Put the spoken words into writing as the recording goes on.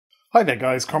Hi there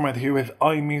guys, Conrad here with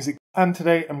iMusic, and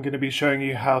today I'm going to be showing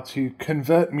you how to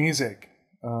convert music.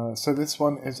 So this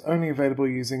one is only available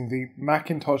using the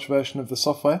Macintosh version of the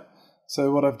software.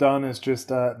 So what I've done is just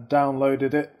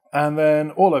downloaded it, and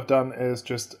then all I've done is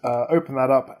just open that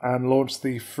up and launch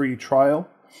the free trial.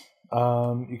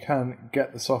 You can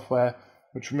get the software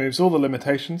which removes all the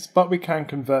limitations, but we can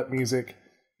convert music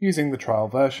using the trial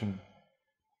version.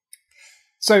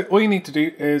 So all you need to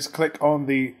do is click on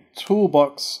the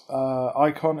toolbox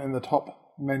icon in the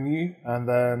top menu and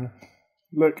then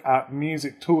look at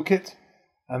Music Toolkit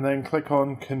and then click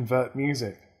on Convert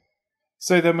Music.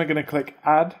 So then we're going to click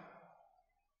Add,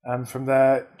 and from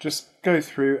there just go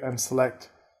through and select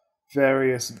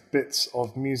various bits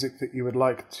of music that you would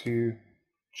like to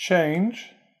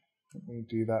change. Let me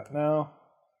do that now.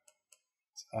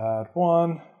 Let's add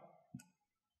one.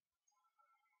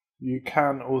 You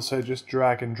can also just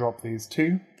drag and drop these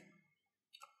two.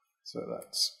 So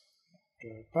let's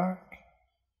go back.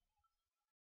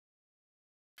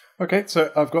 Okay,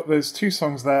 so I've got those two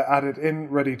songs there added in,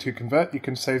 ready to convert. You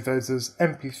can save those as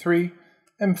MP3,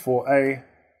 M4A,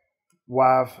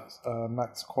 WAV,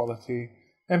 max quality,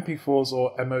 MP4s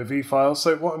or MOV files.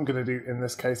 So what I'm going to do in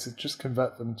this case is just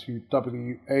convert them to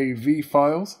WAV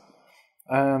files,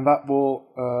 and that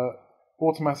will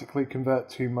automatically convert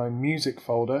to my music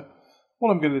folder.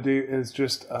 What I'm going to do is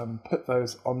just put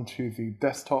those onto the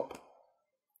desktop.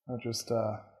 I'll just,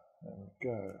 there we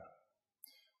go,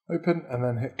 open and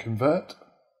then hit convert.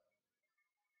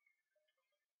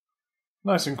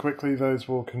 Nice and quickly those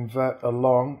will convert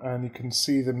along, and you can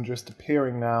see them just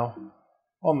appearing now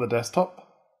on the desktop.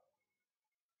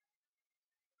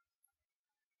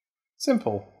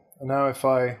 Simple. And now if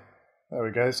I, there we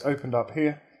go, it's opened up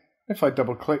here. If I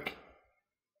double click,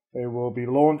 they will be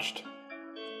launched.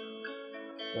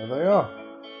 There they are.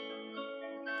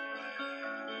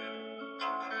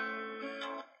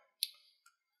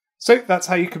 So that's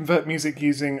how you convert music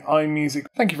using iMusic.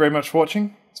 Thank you very much for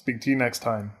watching. Speak to you next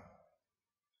time.